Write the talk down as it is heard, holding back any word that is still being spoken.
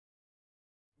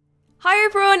Hi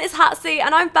everyone, it's Hatsy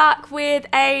and I'm back with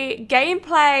a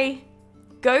gameplay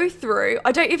go through.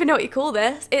 I don't even know what you call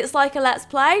this. It's like a let's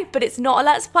play, but it's not a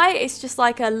let's play. It's just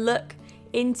like a look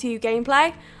into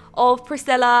gameplay of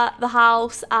Priscilla, the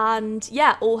house, and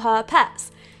yeah, all her pets.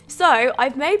 So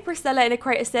I've made Priscilla in a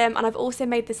creator sim and I've also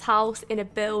made this house in a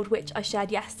build which I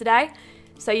shared yesterday.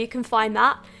 So you can find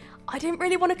that. I didn't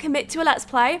really want to commit to a let's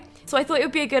play. So I thought it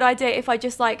would be a good idea if I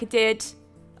just like did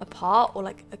a part or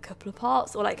like a couple of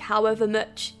parts or like however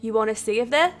much you want to see of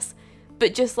this,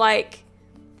 but just like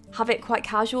have it quite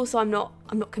casual, so I'm not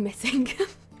committing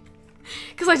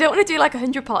because I don't want to do like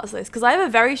 100 parts of this because I have a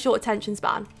very short attention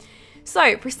span.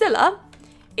 So Priscilla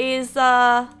is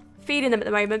feeding them at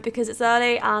the moment because it's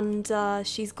early, and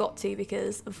she's got to,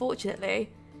 because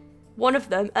unfortunately one of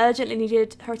them urgently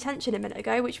needed her attention a minute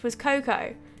ago, which was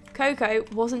Coco. Coco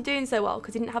wasn't doing so well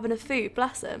because he didn't have enough food,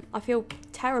 bless him. I feel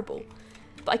terrible.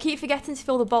 But I keep forgetting to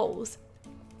fill the bowls,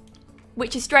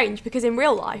 which is strange because in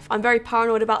real life, I'm very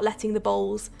paranoid about letting the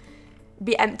bowls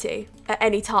be empty at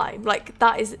any time. Like,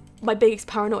 that is my biggest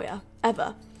paranoia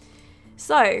ever.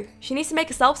 So she needs to make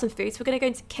herself some food. So we're going to go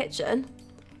into the kitchen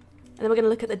and then we're going to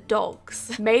look at the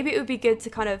dogs. Maybe it would be good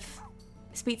to kind of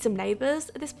speak to some neighbours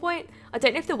at this point. I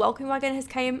don't know if the welcome wagon has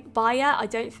came by yet. I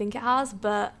don't think it has,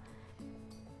 but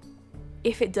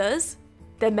if it does,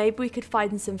 then maybe we could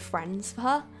find some friends for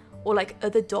her, or like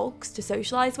other dogs to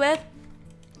socialise with.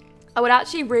 I would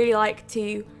actually really like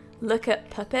to look at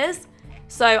puppies.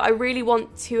 So I really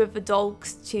want two of the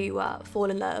dogs to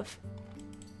fall in love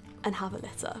and have a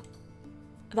litter.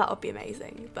 That would be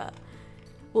amazing, but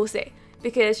we'll see.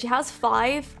 Because she has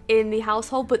 5 in the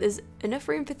household, but there's enough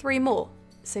room for 3 more.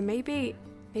 So maybe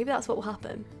that's what will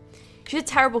happen. She's a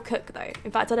terrible cook though.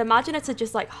 In fact, I'd imagine her to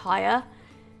just like hire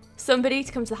somebody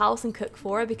to come to the house and cook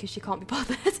for her because she can't be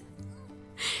bothered.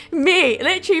 Me,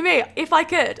 literally me. If I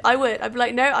could, I would. I'd be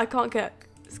like, no, I can't cook.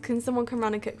 Can someone come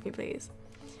around and cook for me, please?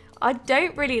 I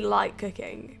don't really like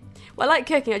cooking. Well, I like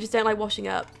cooking, I just don't like washing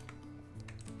up.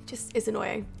 It just is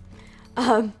annoying.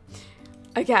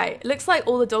 Okay, it looks like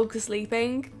all the dogs are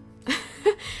sleeping.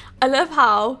 I love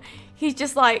how he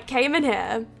just like came in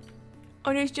here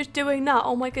and he's just doing that.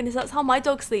 Oh my goodness, that's how my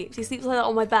dog sleeps. He sleeps like that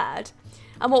on my bed.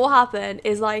 And what will happen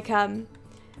is like,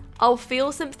 I'll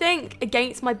feel something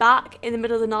against my back in the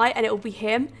middle of the night and it will be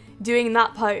him doing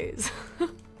that pose.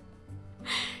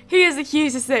 He is the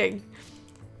cutest thing.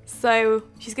 So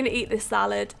she's going to eat this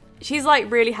salad. She's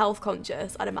like really health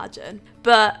conscious, I'd imagine.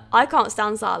 But I can't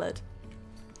stand salad.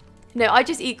 No, I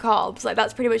just eat carbs. Like,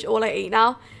 that's pretty much all I eat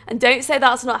now. And don't say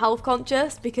that's not health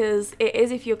conscious, because it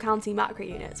is if you're counting macro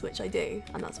units, which I do.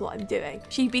 And that's what I'm doing.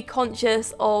 She'd be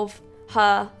conscious of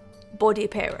her body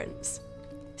appearance.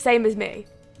 Same as me.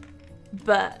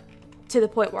 But to the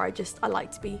point where I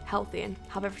like to be healthy and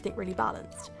have everything really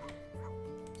balanced.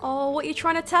 Oh, what are you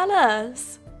trying to tell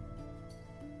us?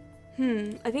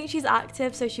 I think she's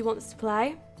active, so she wants to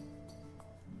play.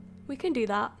 We can do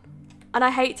that. And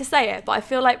I hate to say it, but I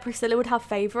feel like Priscilla would have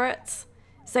favourites.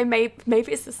 So maybe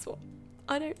it's this one.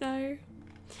 I don't know.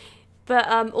 But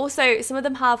also, some of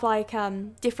them have like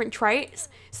different traits.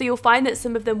 So you'll find that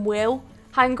some of them will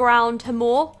hang around her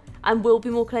more and will be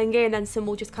more clingy, and then some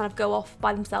will just kind of go off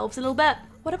by themselves a little bit.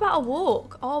 What about a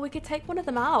walk? Oh, we could take one of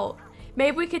them out.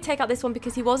 Maybe we could take out this one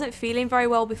because he wasn't feeling very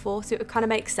well before, so it would kind of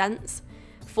make sense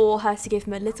for her to give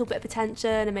him a little bit of attention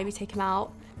and maybe take him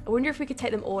out. I wonder if we could take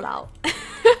them all out.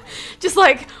 Just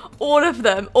like all of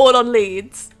them, all on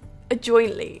leads. A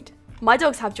joint lead. My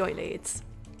dogs have joint leads.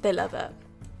 They love it.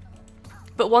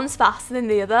 But one's faster than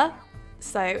the other,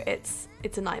 so it's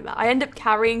a nightmare. I end up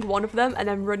carrying one of them and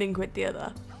then running with the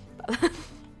other.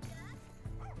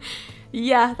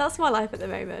 Yeah, that's my life at the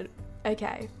moment.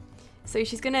 Okay, so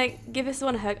she's gonna give this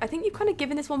one a hug. I think you've kind of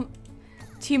given this one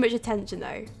too much attention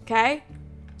though, okay?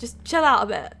 Just chill out a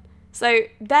bit. So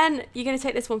then you're gonna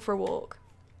take this one for a walk.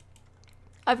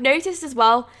 I've noticed as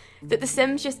well that the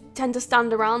Sims just tend to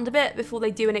stand around a bit before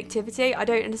they do an activity. I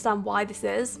don't understand why this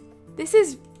is. This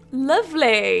is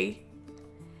lovely.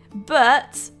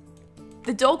 But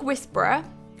the dog whisperer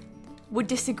would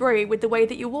disagree with the way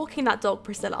that you're walking that dog,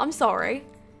 Priscilla. I'm sorry.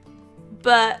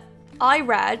 But I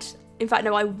read, in fact,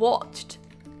 no, I watched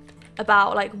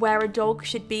about like where a dog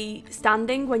should be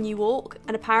standing when you walk.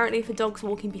 And apparently if a dog's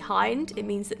walking behind, it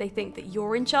means that they think that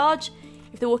you're in charge.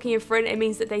 If they're walking in front, it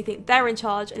means that they think they're in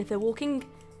charge. And if they're walking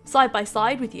side by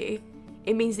side with you,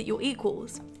 it means that you're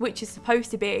equals, which is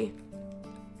supposed to be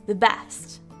the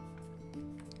best.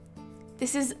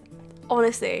 This is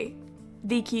honestly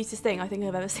the cutest thing I think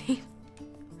I've ever seen.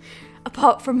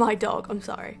 Apart from my dog, I'm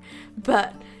sorry.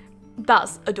 But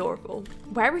that's adorable.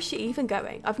 Where is she even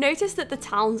going? I've noticed that the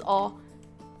towns are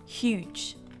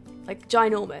huge. Like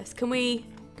ginormous. Can we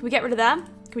get rid of them?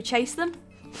 Can we chase them?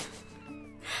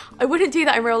 I wouldn't do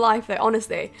that in real life though,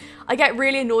 honestly. I get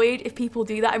really annoyed if people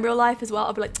do that in real life as well.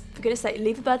 I'll be like, for goodness sake,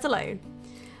 leave the birds alone.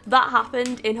 That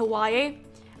happened in Hawaii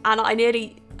and I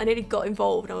nearly got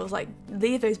involved and I was like,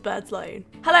 leave those birds alone.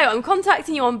 Hello, I'm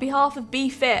contacting you on behalf of Be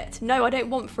Fit. No, I don't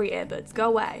want free earbuds, go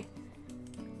away.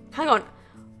 Hang on,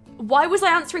 why was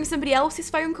I answering somebody else's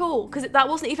phone call? Because that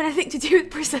wasn't even anything to do with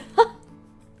Priscilla.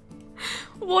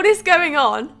 What is going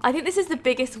on? I think this is the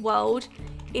biggest world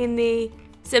in the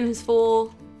Sims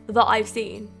 4 that I've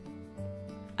seen.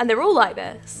 And they're all like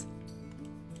this.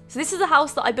 So this is the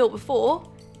house that I built before.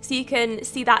 So you can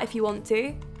see that if you want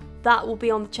to. That will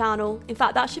be on the channel. In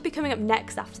fact, that should be coming up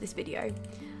next after this video.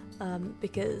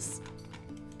 Because,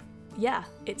 yeah,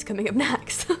 it's coming up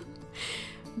next.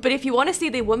 But if you want to see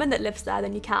the woman that lives there,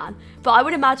 then you can. But I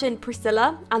would imagine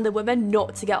Priscilla and the woman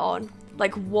not to get on,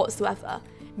 like whatsoever.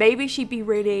 Maybe she'd be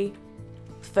really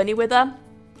funny with her.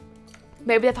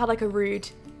 Maybe they've had like a rude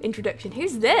introduction.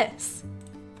 Who's this?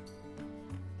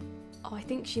 Oh, I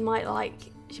think she might like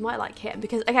him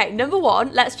because, okay, number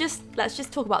one, let's just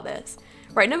talk about this.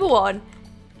 Right, number one,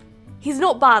 he's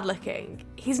not bad looking.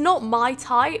 He's not my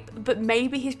type, but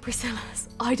maybe he's Priscilla's.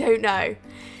 I don't know.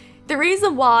 The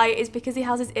reason why is because he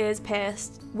has his ears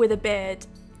pierced with a beard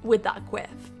with that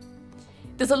quiff.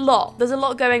 There's a lot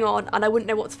going on and I wouldn't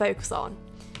know what to focus on.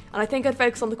 And I think I'd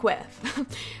focus on the quiff.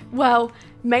 Well,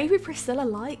 maybe Priscilla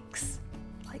likes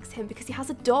him because he has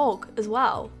a dog as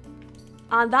well.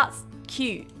 And that's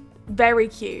cute, very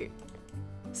cute.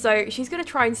 So she's gonna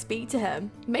try and speak to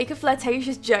him, make a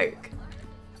flirtatious joke.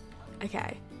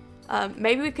 Okay,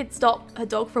 maybe we could stop her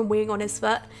dog from weeing on his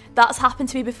foot. That's happened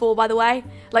to me before, by the way.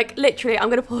 Like literally, I'm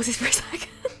gonna pause this for a second.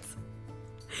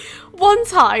 One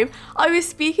time, I was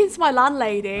speaking to my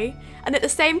landlady and at the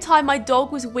same time my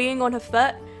dog was weeing on her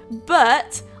foot,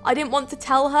 but I didn't want to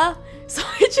tell her, so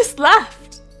I just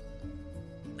left.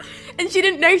 And she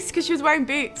didn't notice because she was wearing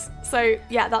boots. So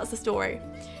yeah, that's the story.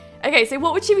 Okay, so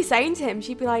what would she be saying to him?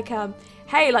 She'd be like,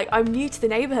 hey, like, I'm new to the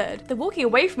neighborhood. They're walking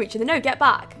away from each other. No, get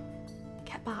back.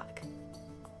 Get back.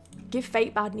 Give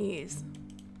fate bad news.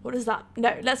 What is that?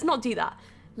 No, let's not do that.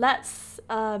 Let's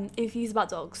infuse about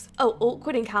dogs. Oh,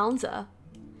 awkward encounter.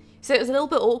 So it was a little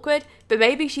bit awkward, but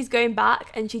maybe she's going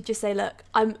back and she'd just say, look,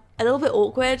 I'm a little bit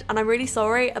awkward and I'm really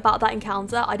sorry about that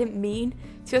encounter. I didn't mean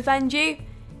to offend you.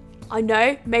 I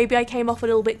know, maybe I came off a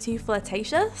little bit too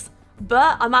flirtatious,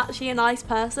 but I'm actually a nice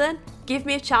person. Give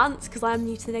me a chance because I am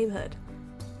new to the neighborhood.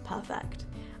 Perfect.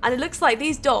 And it looks like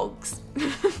these dogs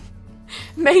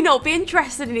may not be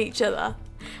interested in each other.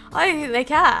 I don't think they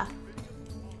care.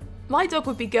 My dog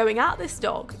would be going at this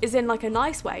dog, is in like a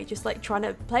nice way, just like trying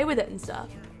to play with it and stuff.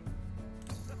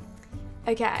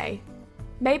 Okay,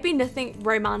 maybe nothing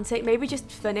romantic, maybe just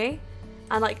funny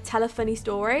and like tell a funny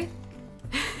story.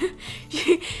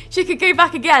 She could go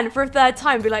back again for a third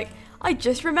time and be like, I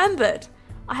just remembered.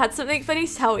 I had something funny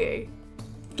to tell you.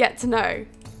 Get to know.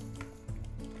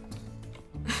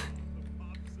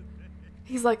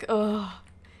 He's like, ugh.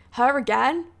 Her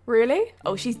again? Really?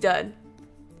 Oh, she's done.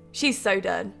 She's so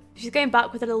done. She's going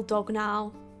back with a little dog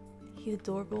now. He's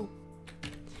adorable.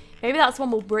 Maybe that's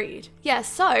one we'll breed. Yeah,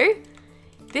 so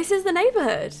this is the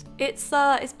neighborhood.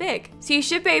 It's big. So you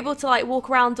should be able to like walk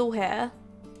around all here.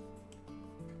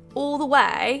 All the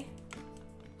way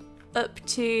up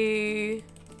to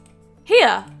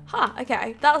here. Huh,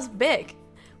 okay, that was big.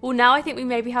 Well, now I think we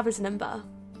maybe have his number.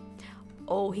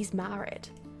 Oh, he's married.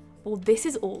 Well, this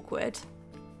is awkward.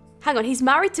 Hang on, he's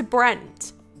married to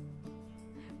Brent.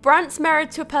 Brent's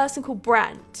married to a person called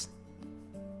Brent.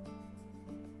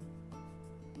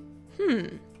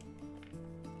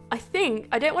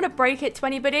 I don't want to break it to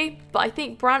anybody, but I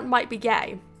think Brent might be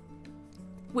gay.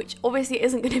 Which obviously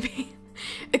isn't going to be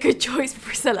a good choice for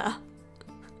Priscilla.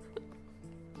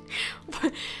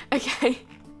 Okay.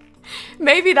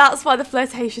 Maybe that's why the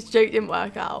flirtatious joke didn't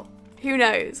work out. Who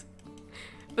knows?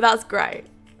 But that's great.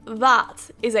 That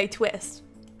is a twist.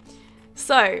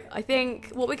 So, I think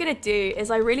what we're going to do is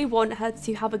I really want her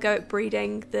to have a go at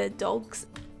breeding the dogs.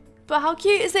 But how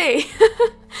cute is he?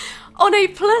 On a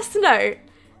plus note.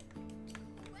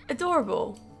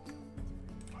 Adorable.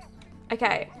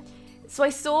 Okay. So I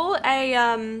saw a,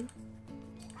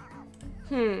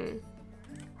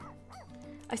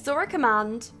 I saw a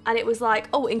command and it was like,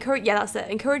 oh, encourage, yeah, that's it.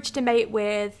 Encourage to mate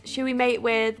with, should we mate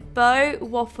with Bo,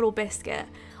 Waffle or Biscuit?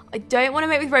 I don't want to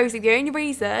mate with Rosie. The only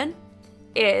reason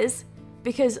is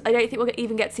because I don't think we'll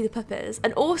even get to see the puppies.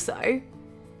 And also,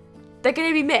 they're going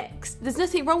to be mixed. There's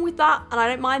nothing wrong with that and I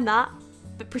don't mind that.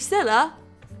 But Priscilla,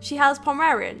 she has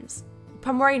Pomeranians,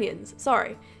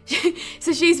 sorry.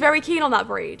 So she's very keen on that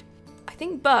breed. I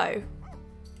think Bo.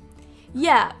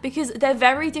 Yeah, because they're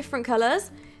very different colours.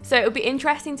 So it would be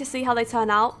interesting to see how they turn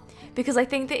out. Because I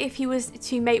think that if he was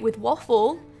to mate with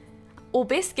Waffle or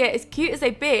Biscuit, as cute as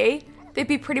they'd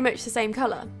be pretty much the same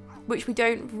colour, which we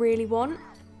don't really want.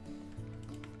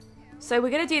 So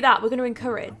we're going to do that. We're going to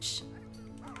encourage.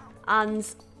 And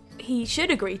he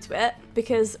should agree to it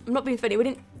because, I'm not being funny, we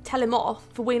didn't tell him off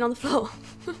for weeing on the floor.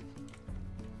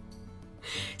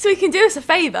 So he can do us a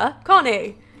favour, can't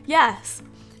he? Yes.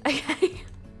 Okay.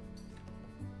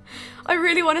 I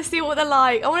really want to see what they're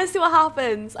like. I want to see what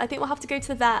happens. I think we'll have to go to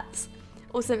the vets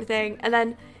or something and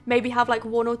then maybe have like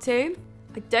 1 or 2.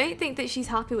 I don't think that she's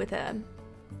happy with him.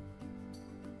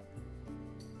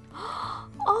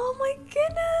 Oh my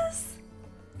goodness.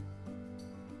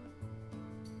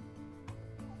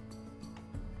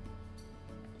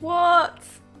 What?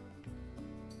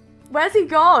 Where's he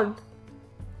gone?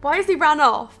 Why has he ran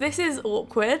off? This is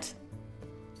awkward.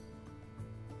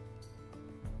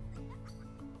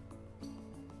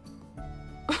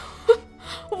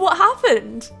 What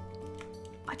happened?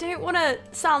 I don't want to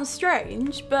sound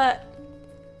strange, but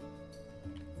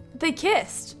they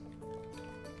kissed.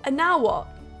 And now what?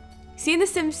 See in The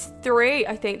Sims 3,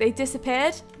 I think, they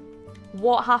disappeared.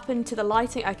 What happened to the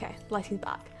lighting? Okay, lighting's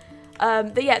back.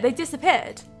 Yeah, they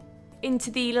disappeared into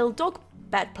the little dog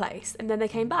bed place and then they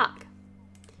came back.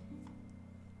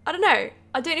 I don't know.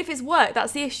 I don't know if it's worked.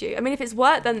 That's the issue. I mean, if it's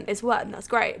worked, then it's worked and that's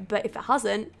great. But if it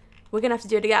hasn't, we're going to have to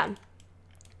do it again.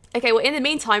 Okay, well, in the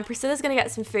meantime, Priscilla's going to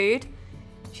get some food.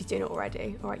 She's doing it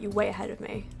already. All right, you're way ahead of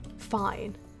me.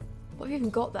 Fine. What have you even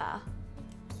got there?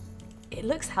 It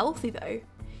looks healthy, though.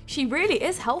 She really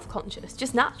is health conscious,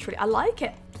 just naturally. I like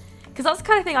it. Because that's the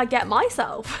kind of thing I get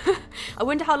myself. I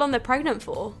wonder how long they're pregnant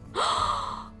for.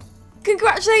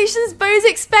 Congratulations, Bo's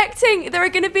expecting. There are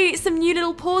going to be some new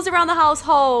little paws around the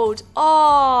household.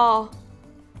 Oh.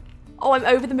 Oh, I'm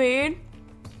over the moon.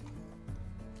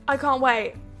 I can't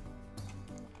wait.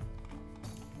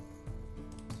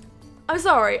 I'm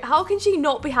sorry, how can she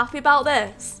not be happy about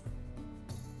this?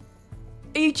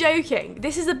 Are you joking?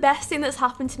 This is the best thing that's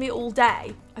happened to me all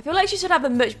day. I feel like she should have a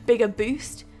much bigger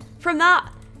boost from that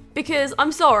because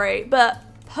I'm sorry, but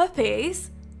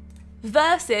puppies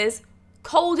versus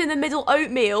cold in the middle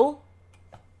oatmeal.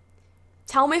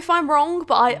 Tell me if I'm wrong,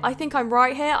 but I think I'm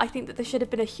right here. I think that there should have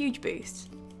been a huge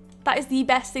boost. That is the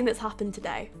best thing that's happened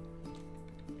today.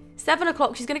 7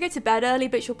 o'clock, she's going to go to bed early,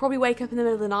 but she'll probably wake up in the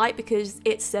middle of the night because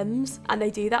it's Sims and they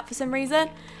do that for some reason.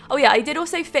 Oh yeah, I did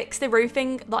also fix the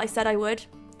roofing that I said I would.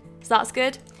 So that's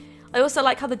good. I also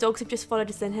like how the dogs have just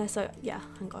followed us in here. So yeah,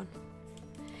 hang on.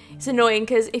 It's annoying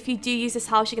because if you do use this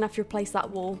house, you're going to have to replace that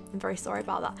wall. I'm very sorry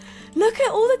about that. Look at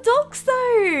all the dogs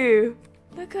though.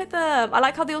 Look at them. I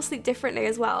like how they all sleep differently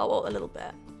as well. Well, a little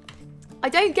bit. I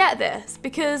don't get this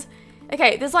because...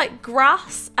 okay, there's like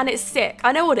grass and it's sick.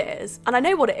 I know what it is. And I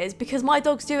know what it is because my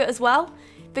dogs do it as well.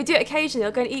 They do it occasionally.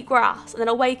 They'll go and eat grass and then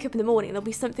I'll wake up in the morning and there'll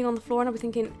be something on the floor and I'll be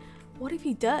thinking, what have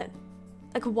you done?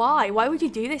 Like, why? Why would you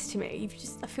do this to me?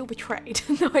 I feel betrayed.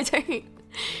 No, I don't.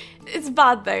 It's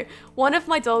bad though. One of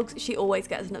my dogs, she always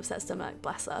gets an upset stomach,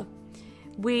 bless her.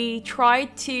 We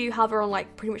tried to have her on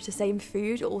like pretty much the same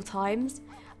food at all times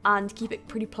and keep it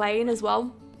pretty plain as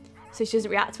well. So she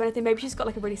doesn't react to anything. Maybe she's got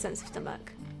like a really sensitive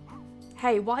stomach.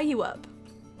 Hey, why are you up?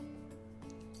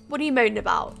 What are you moaning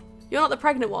about? You're not the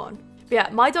pregnant one. But yeah,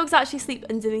 my dogs actually sleep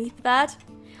underneath the bed.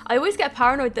 I always get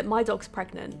paranoid that my dog's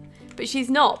pregnant, but she's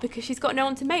not because she's got no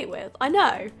one to mate with. I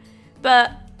know,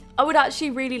 but I would actually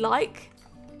really like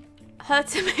her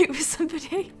to mate with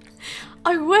somebody.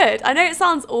 I would. I know it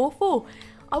sounds awful.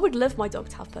 I would love my dog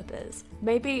to have puppies.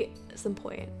 Maybe at some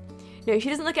point. No, she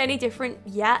doesn't look any different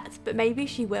yet, but maybe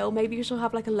she will. Maybe she'll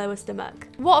have like a lower stomach.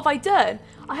 What have I done?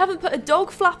 I haven't put a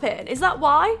dog flap in. Is that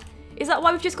why? Is that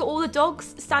why we've just got all the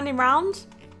dogs standing round?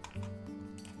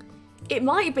 It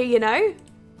might be, you know.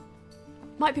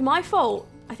 Might be my fault.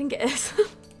 I think it is.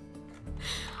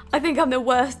 I think I'm the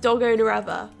worst dog owner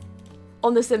ever.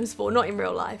 On The Sims 4, not in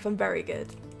real life. I'm very good.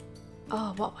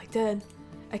 Oh, what have I done?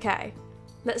 Okay,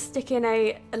 let's stick in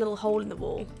a little hole in the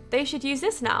wall. They should use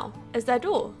this now as their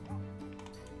door.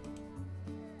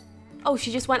 Oh,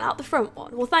 she just went out the front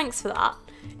one. Well, thanks for that.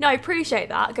 No, I appreciate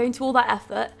that, going to all that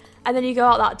effort, and then you go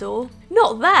out that door.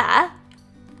 Not there.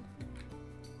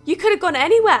 You could have gone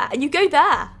anywhere, and you go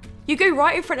there. You go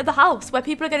right in front of the house where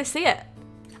people are going to see it.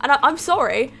 And I'm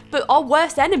sorry, but our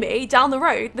worst enemy down the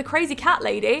road, the crazy cat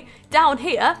lady down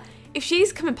here, if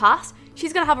she's coming past,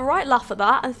 she's going to have a right laugh at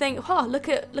that and think, oh, look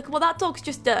at what that dog's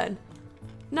just done.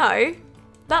 No,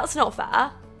 that's not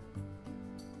fair.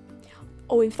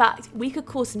 Or in fact, we could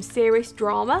cause some serious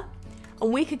drama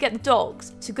and we could get the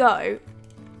dogs to go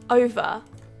over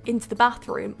into the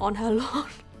bathroom on her lawn.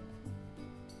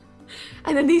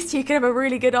 And then these two can have a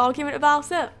really good argument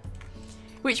about it.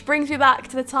 Which brings me back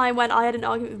to the time when I had an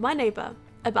argument with my neighbour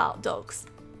about dogs.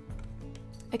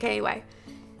 Okay, anyway.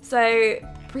 So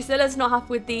Priscilla's not happy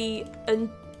with the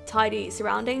untidy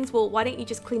surroundings. Well, why don't you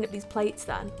just clean up these plates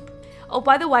then? Oh,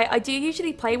 by the way, I do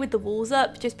usually play with the walls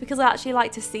up just because I actually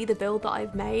like to see the build that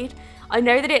I've made. I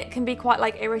know that it can be quite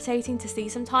like irritating to see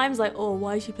sometimes, like, oh,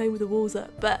 why is she playing with the walls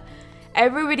up? But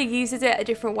everybody uses it a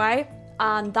different way,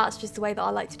 and that's just the way that I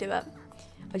like to do it.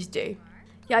 I just do.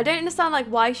 Yeah, I don't understand like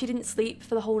why she didn't sleep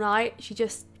for the whole night. She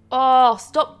just, oh,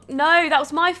 stop. No, that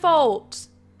was my fault.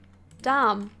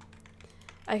 Damn.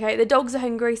 Okay, the dogs are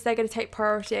hungry, so they're going to take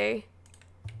priority.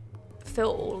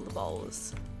 Fill all of the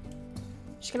bowls.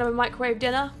 She's going to have a microwave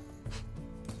dinner.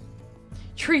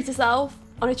 Treat herself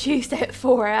on a Tuesday at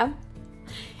 4 AM.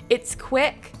 It's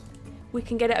quick. We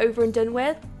can get it over and done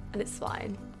with, and it's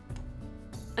fine.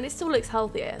 And it still looks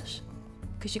healthy-ish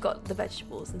because you got the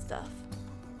vegetables and stuff.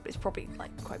 But it's probably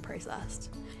like quite processed.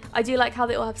 I do like how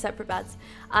they all have separate beds.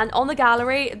 And on the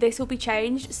gallery, this will be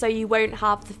changed so you won't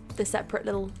have the separate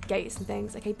little gates and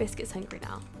things. Okay, Biscuit's hungry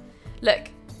now.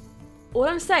 Look, all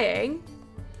I'm saying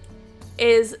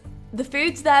is the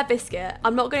food's there, Biscuit.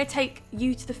 I'm not going to take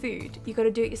you to the food. You got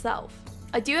to do it yourself.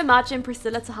 I do imagine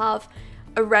Priscilla to have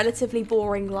a relatively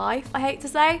boring life, I hate to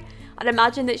say. I'd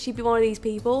imagine that she'd be one of these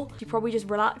people. She'd probably just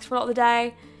relax for a lot of the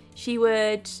day. She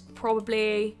would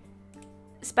probably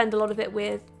spend a lot of it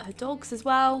with her dogs as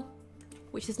well,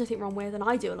 which there's nothing wrong with, and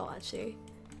I do a lot actually.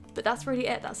 But that's really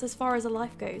it. That's as far as her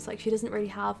life goes. Like, she doesn't really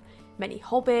have many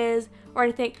hobbies or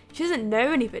anything. She doesn't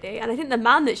know anybody, and I think the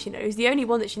man that she knows, the only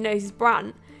one that she knows, is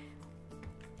Brant.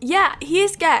 Yeah, he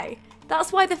is gay.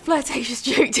 That's why the flirtatious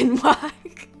joke didn't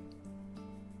work.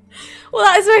 Well,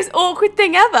 that is the most awkward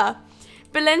thing ever.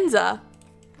 Belinda.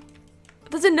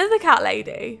 There's another cat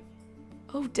lady.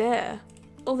 Oh dear.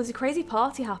 Oh, there's a crazy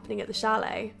party happening at the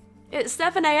chalet. It's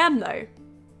 7 AM though.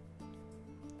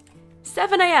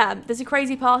 7 AM, there's a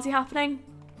crazy party happening.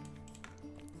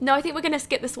 No, I think we're going to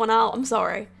skip this one out. I'm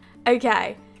sorry.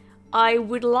 Okay. I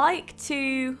would like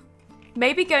to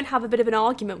maybe go and have a bit of an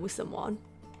argument with someone.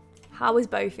 How is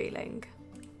Bo feeling?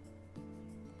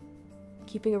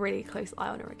 Keeping a really close eye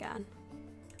on her again.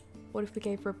 What if we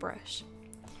gave her a brush?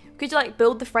 Could you like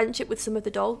build the friendship with some of the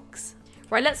dogs?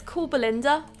 Right, let's call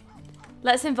Belinda.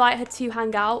 Let's invite her to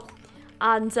hang out.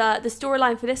 And the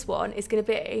storyline for this one is going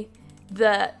to be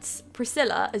that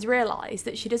Priscilla has realised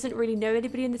that she doesn't really know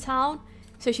anybody in the town.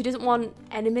 So she doesn't want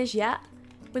enemies yet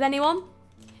with anyone.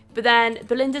 But then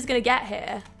Belinda's going to get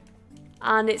here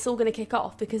and it's all going to kick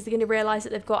off because they're going to realise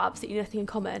that they've got absolutely nothing in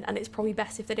common, and it's probably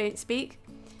best if they don't speak.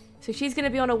 So she's going to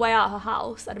be on her way out of her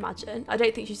house, I'd imagine. I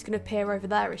don't think she's going to appear over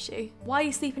there, is she? Why are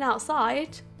you sleeping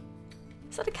outside?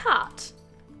 Is that a cat?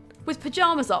 With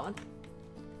pyjamas on?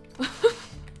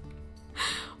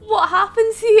 What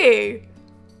happened to you?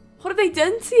 What have they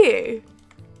done to you?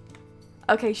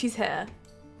 Okay, she's here.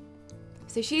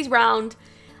 So she's round,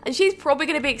 and she's probably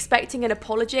going to be expecting an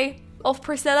apology of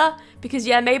Priscilla because,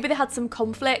 yeah, maybe they had some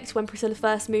conflict when Priscilla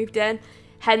first moved in,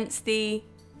 hence the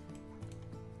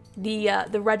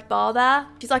red bar there.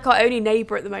 She's like our only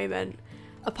neighbour at the moment,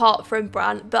 apart from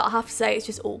Brant, but I have to say it's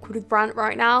just awkward with Brant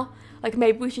right now. Like,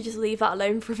 maybe we should just leave that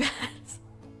alone for a bit.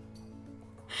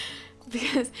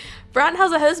 Because Brant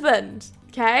has a husband,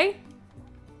 okay?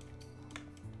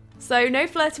 So no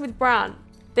flirting with Brant.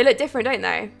 They look different, don't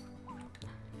they?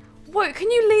 Whoa, can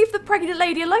you leave the pregnant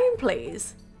lady alone,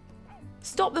 please?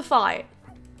 Stop the fight.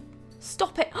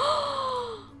 Stop it.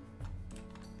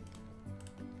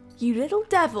 You little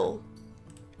devil.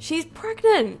 She's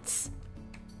pregnant.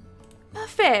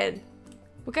 Muffin.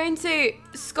 We're going to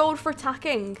scold for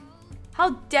attacking.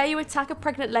 How dare you attack a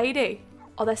pregnant lady?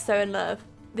 Oh, they're so in love.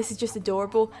 This is just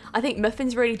adorable. I think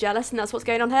Muffin's really jealous and that's what's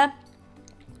going on here.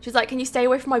 She's like, can you stay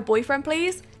away from my boyfriend,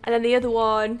 please? And then the other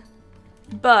one,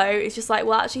 Bo, is just like,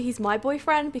 well, actually, he's my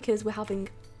boyfriend because we're having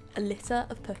a litter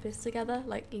of puppies together.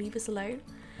 Like, leave us alone.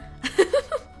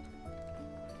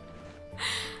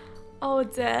 Oh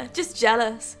dear, just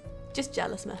jealous. Just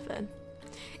jealous, Muffin.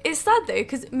 It's sad though,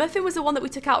 because Muffin was the one that we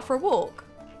took out for a walk.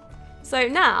 So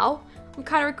now, I'm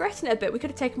kind of regretting it a bit. We could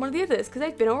have taken one of the others because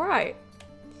they've been alright.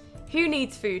 Who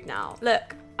needs food now?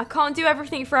 Look, I can't do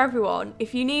everything for everyone.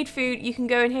 If you need food, you can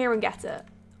go in here and get it.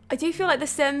 I do feel like the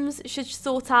Sims should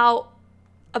sort out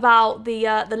about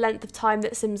the length of time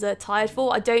that Sims are tired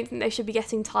for. I don't think they should be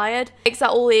getting tired. Makes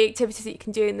out all the activities that you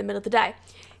can do in the middle of the day.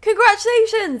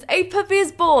 Congratulations! A puppy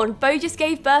is born. Bo just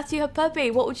gave birth to her puppy.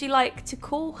 What would you like to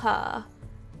call her?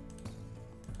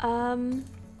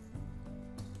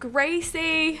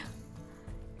 Gracie.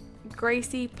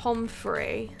 Gracie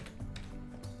Pomfrey.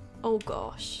 Oh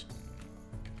gosh.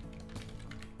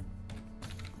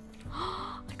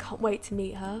 I can't wait to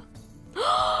meet her.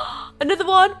 Another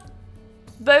one.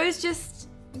 Bo's just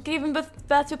given birth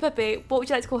to a puppy. What would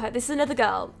you like to call her? This is another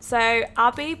girl. So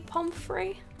Abby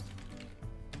Pomfrey.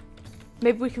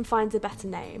 Maybe we can find a better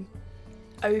name.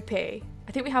 OP. I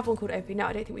think we have one called OP. No,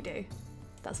 I don't think we do.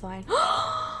 That's fine.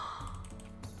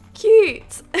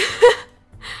 Cute.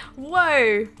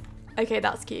 Whoa. Okay,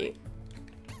 that's cute.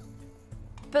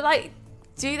 But like,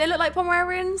 do they look like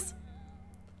Pomeranians?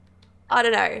 I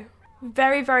don't know.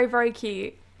 Very, very, very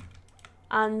cute.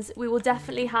 And we will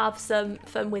definitely have some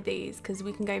fun with these because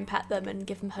we can go and pet them and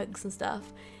give them hugs and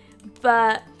stuff.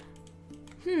 But,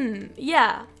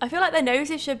 yeah. I feel like their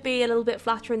noses should be a little bit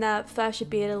flatter and their fur should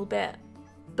be a little bit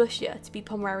bushier to be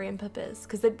Pomeranian puppies.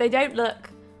 Because they don't look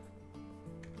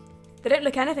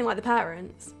anything like the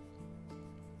parents.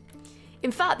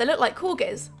 In fact, they look like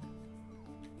corgis.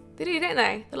 They do, don't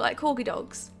they? They look like corgi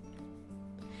dogs.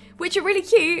 Which are really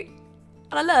cute.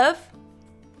 And I love.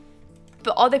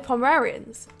 But are they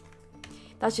Pomeranians?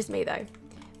 That's just me though.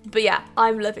 But yeah,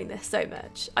 I'm loving this so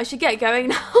much. I should get going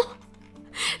now.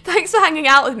 Thanks for hanging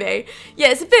out with me. Yeah,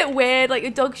 it's a bit weird. Like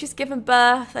your dog's just given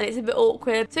birth and it's a bit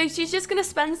awkward. So she's just going to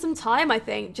spend some time, I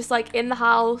think. Just like in the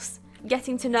house,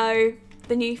 getting to know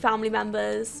the new family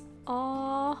members.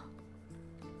 Aww.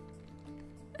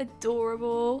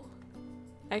 Adorable.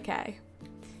 Okay.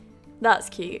 That's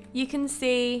cute. You can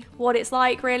see what it's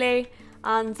like really.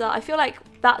 And I feel like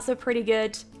that's a pretty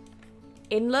good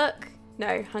look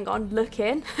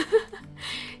in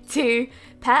to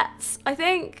pets, I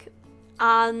think.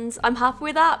 And I'm happy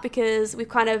with that because we've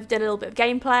kind of done a little bit of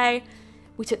gameplay.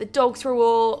 We took the dogs for a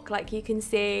walk, like you can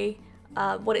see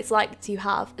what it's like to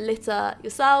have a litter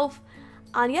yourself.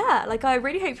 And yeah, like I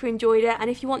really hope you enjoyed it.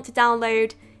 And if you want to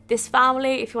download this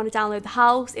family, if you want to download the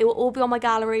house, it will all be on my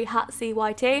gallery, Hatsy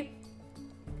YT.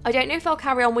 I don't know if I'll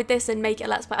carry on with this and make it a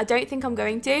let's play. I don't think I'm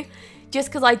going to, just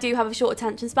because I do have a short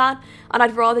attention span and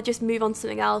I'd rather just move on to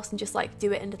something else and just like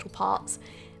do it in little parts.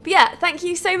 But yeah, thank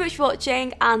you so much for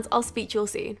watching and I'll speak to you all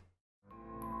soon.